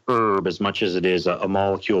really an herb as much as it is a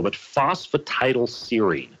molecule, but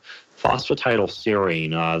phosphatidylserine.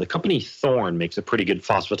 The company Thorne makes a pretty good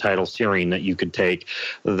phosphatidylserine that you could take,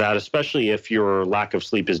 that especially if your lack of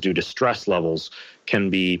sleep is due to stress levels, can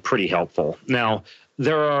be pretty helpful. Now,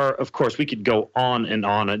 there are, of course, we could go on and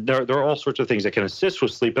on. There are all sorts of things that can assist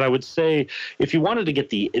with sleep, but I would say if you wanted to get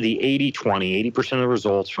the 80-20, 80% of the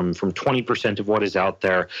results from 20% of what is out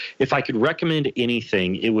there, if I could recommend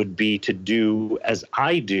anything, it would be to do as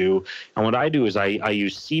I do. And what I do is I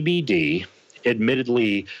use CBD.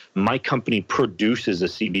 Admittedly, my company produces a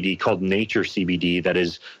CBD called Nature CBD that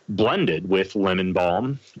is blended with lemon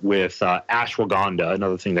balm, with ashwagandha,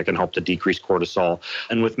 another thing that can help to decrease cortisol,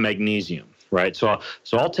 and with magnesium. Right. So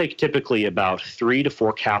I'll take typically about 3 to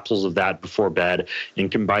 4 capsules of that before bed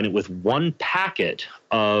and combine it with 1 packet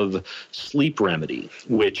of Sleep Remedy,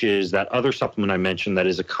 which is that other supplement I mentioned that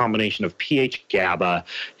is a combination of pH GABA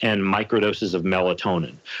and microdoses of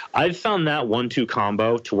melatonin. I've found that 1-2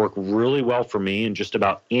 combo to work really well for me in just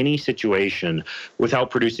about any situation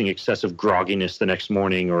without producing excessive grogginess the next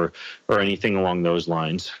morning or anything along those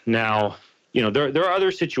lines. Now, there are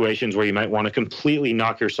other situations where you might want to completely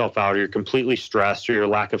knock yourself out, or you're completely stressed, or your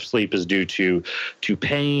lack of sleep is due to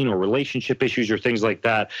pain or relationship issues or things like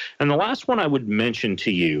that. And the last one I would mention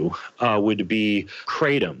to you would be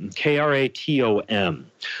Kratom, Kratom.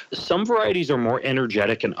 Some varieties are more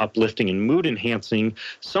energetic and uplifting and mood enhancing.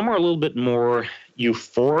 Some are a little bit more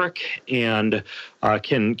euphoric and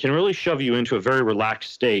can really shove you into a very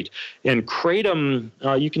relaxed state. And Kratom,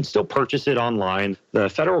 you can still purchase it online. The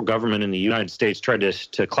federal government in the United States tried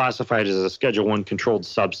to classify it as a Schedule I controlled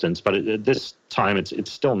substance, but at this time it's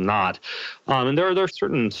still not. And there are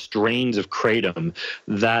certain strains of Kratom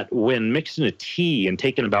that, when mixed in a tea and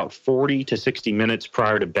taken about 40 to 60 minutes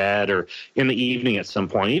prior to bed or in the evening at some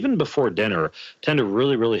point, even before dinner, tend to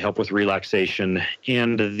really, really help with relaxation.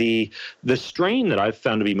 And the strain that I've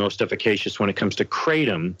found to be most efficacious when it comes to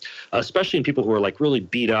Kratom, especially in people who are like really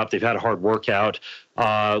beat up, they've had a hard workout,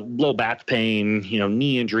 low back pain,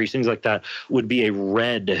 knee injuries, things like that, would be a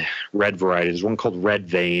red variety. There's one called Red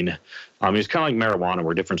Vein. It's kind of like marijuana,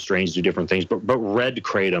 where different strains do different things, but red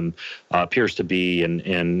Kratom appears to be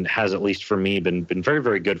and has, at least for me, been very,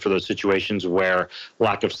 very good for those situations where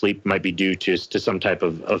lack of sleep might be due to some type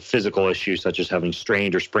of physical issue, such as having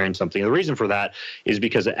strained or sprained something. The reason for that is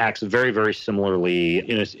because it acts very, very similarly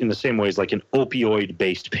in the same ways like an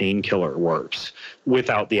opioid-based painkiller works,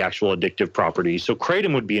 without the actual addictive properties. So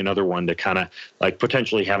Kratom would be another one to kind of like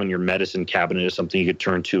potentially have in your medicine cabinet as something you could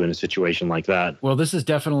turn to in a situation like that. Well, this is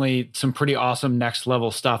definitely some pretty awesome next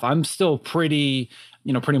level stuff. I'm still pretty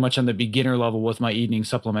much on the beginner level with my evening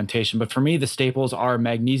supplementation. But for me, the staples are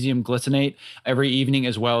magnesium glycinate every evening,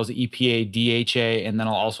 as well as EPA, DHA, and then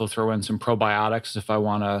I'll also throw in some probiotics if I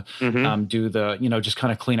want to do the, just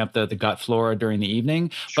kind of clean up the gut flora during the evening.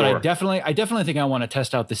 Sure. But I definitely think I want to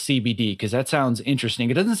test out the CBD, because that sounds interesting.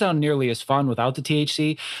 It doesn't sound nearly as fun without the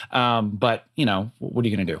THC, but what are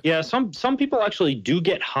you going to do? Yeah, some people actually do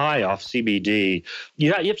get high off CBD.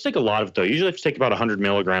 You have to take a lot of it, though. Usually you have to take about 100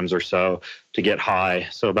 milligrams or so. to get high.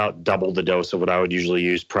 So about double the dose of what I would usually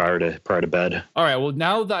use prior to bed. All right. Well,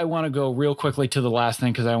 now that I want to go real quickly to the last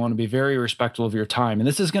thing, because I want to be very respectful of your time. And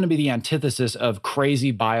this is going to be the antithesis of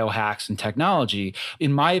crazy biohacks and technology.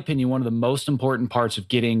 In my opinion, one of the most important parts of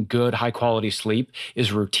getting good, high quality sleep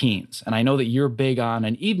is routines. And I know that you're big on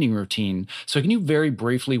an evening routine. So can you very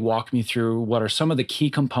briefly walk me through what are some of the key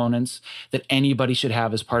components that anybody should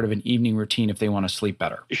have as part of an evening routine if they want to sleep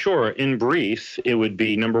better? Sure. In brief, it would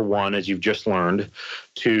be number one, as you've just learned,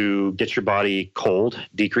 to get your body cold,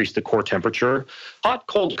 decrease the core temperature. Hot,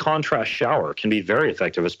 cold contrast shower can be very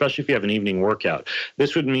effective, especially if you have an evening workout.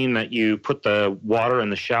 This would mean that you put the water in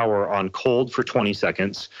the shower on cold for 20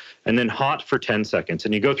 seconds and then hot for 10 seconds.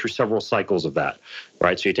 And you go through several cycles of that,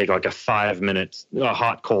 right? So you take like a 5-minute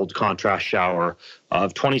hot, cold contrast shower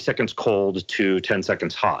of 20 seconds cold to 10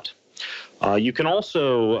 seconds hot. You can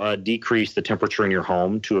also decrease the temperature in your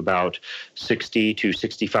home to about 60 to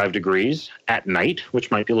 65 degrees at night, which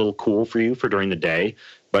might be a little cool for you for during the day,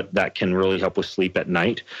 but that can really help with sleep at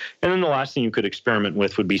night. And then the last thing you could experiment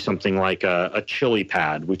with would be something like a chili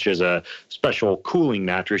pad, which is a special cooling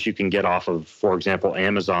mattress you can get off of, for example,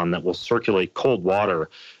 Amazon, that will circulate cold water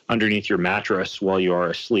underneath your mattress while you are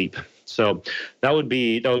asleep. So that would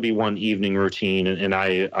be one evening routine, and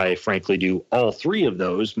I frankly do all three of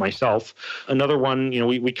those myself. Another one,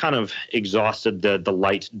 we kind of exhausted the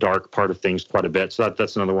light dark part of things quite a bit, so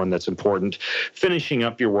that's another one that's important. Finishing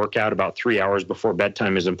up your workout about 3 hours before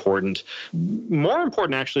bedtime is important. More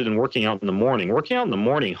important actually than working out in the morning. Working out in the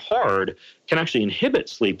morning hard can actually inhibit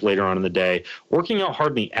sleep later on in the day. Working out hard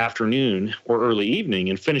in the afternoon or early evening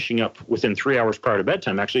and finishing up within 3 hours prior to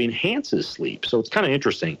bedtime actually enhances sleep. So it's kind of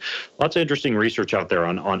interesting. Lots of interesting research out there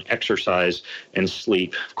on exercise and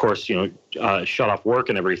sleep. Of course, shut off work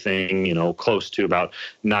and everything, close to about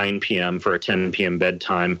 9 p.m. for a 10 p.m.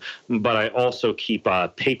 bedtime. But I also keep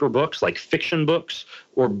paper books, like fiction books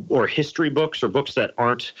or history books or books that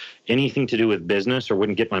aren't anything to do with business or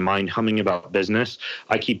wouldn't get my mind humming about business.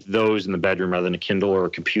 I keep those in the bedroom rather than a Kindle or a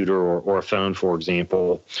computer or a phone, for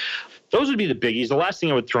example. Those would be the biggies. The last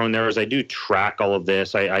thing I would throw in there is I do track all of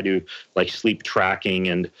this. I do like sleep tracking,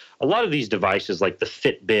 and a lot of these devices like the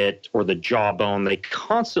Fitbit or the Jawbone, they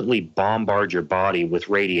constantly bombard your body with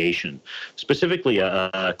radiation, specifically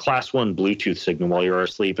a class 1 Bluetooth signal while you're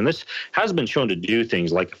asleep. And this has been shown to do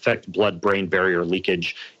things like affect blood-brain barrier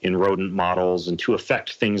leakage in rodent models and to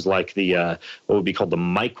affect things like the what would be called the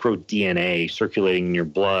microDNA circulating in your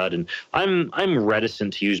blood. And I'm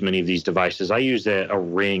reticent to use many of these devices. I use a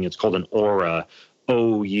ring. It's called an Oura,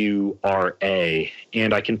 O-U-R-A,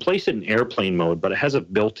 and I can place it in airplane mode, but it has a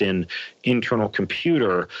built-in internal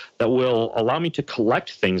computer that will allow me to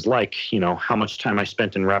collect things like, how much time I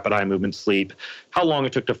spent in rapid eye movement sleep, how long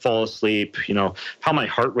it took to fall asleep, how my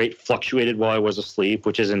heart rate fluctuated while I was asleep,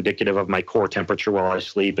 which is indicative of my core temperature while I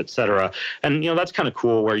sleep, et cetera. And, that's kind of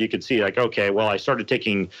cool where you could see like, okay, well, I started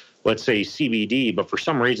taking, let's say, CBD, but for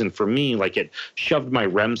some reason for me, like it shoved my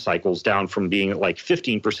REM cycles down from being at like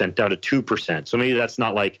 15% down to 2%. So maybe that's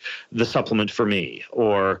not like the supplement for me.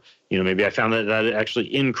 Or, maybe I found that it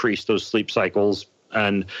actually increased those sleep cycles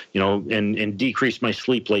and decrease my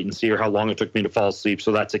sleep latency or how long it took me to fall asleep.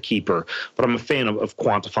 So that's a keeper. But I'm a fan of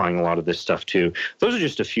quantifying a lot of this stuff too. Those are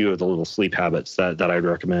just a few of the little sleep habits that I'd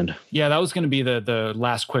recommend. Yeah, that was going to be the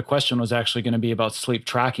last quick question, was actually going to be about sleep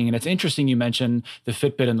tracking. And it's interesting you mentioned the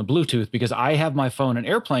Fitbit and the Bluetooth, because I have my phone in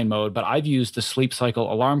airplane mode, but I've used the Sleep Cycle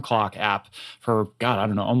alarm clock app for,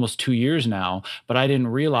 almost 2 years now. But I didn't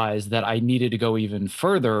realize that I needed to go even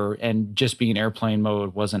further, and just being in airplane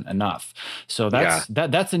mode wasn't enough. So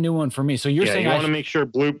that's a new one for me. So you're saying you want to make sure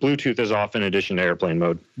Bluetooth is off in addition to airplane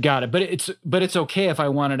mode. Got it. But it's okay if I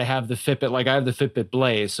wanted to have the Fitbit, like I have the Fitbit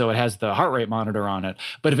Blaze, so it has the heart rate monitor on it.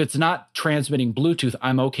 But if it's not transmitting Bluetooth,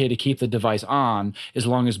 I'm okay to keep the device on as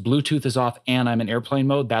long as Bluetooth is off and I'm in airplane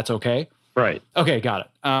mode. That's okay. Right. Okay, got it.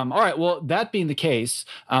 All right. Well, that being the case,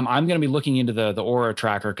 I'm going to be looking into the Oura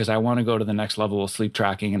tracker because I want to go to the next level of sleep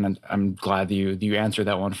tracking, and I'm glad that you answered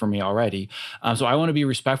that one for me already. So I want to be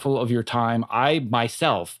respectful of your time. I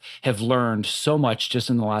myself have learned so much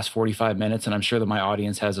just in the last 45 minutes, and I'm sure that my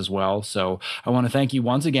audience has as well. So I want to thank you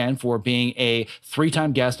once again for being a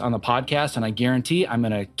 3-time guest on the podcast, and I guarantee I'm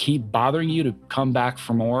going to keep bothering you to come back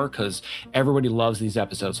for more because everybody loves these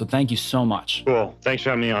episodes. So thank you so much. Cool. Thanks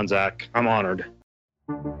for having me on, Zach. I'm honored.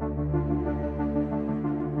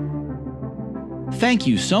 Thank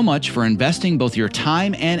you so much for investing both your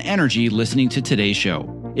time and energy listening to today's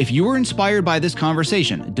show. If you were inspired by this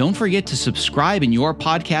conversation, don't forget to subscribe in your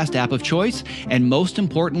podcast app of choice, and most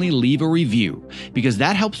importantly, leave a review, because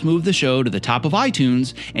that helps move the show to the top of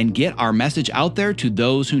iTunes and get our message out there to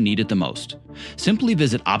those who need it the most. Simply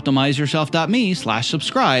visit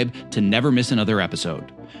optimizeyourself.me/subscribe to never miss another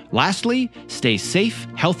episode. Lastly, stay safe,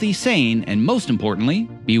 healthy, sane, and most importantly,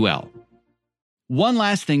 be well. One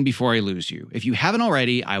last thing before I lose you. If you haven't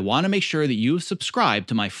already, I want to make sure that you've subscribed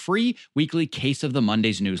to my free weekly Case of the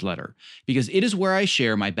Mondays newsletter, because it is where I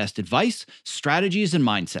share my best advice, strategies, and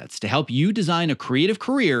mindsets to help you design a creative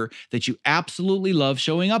career that you absolutely love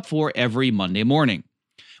showing up for every Monday morning.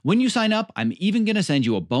 When you sign up, I'm even going to send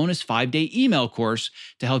you a bonus 5-day email course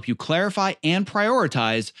to help you clarify and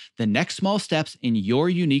prioritize the next small steps in your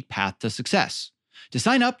unique path to success. To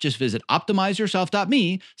sign up, just visit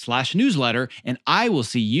optimizeyourself.me/newsletter, and I will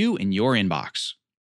see you in your inbox.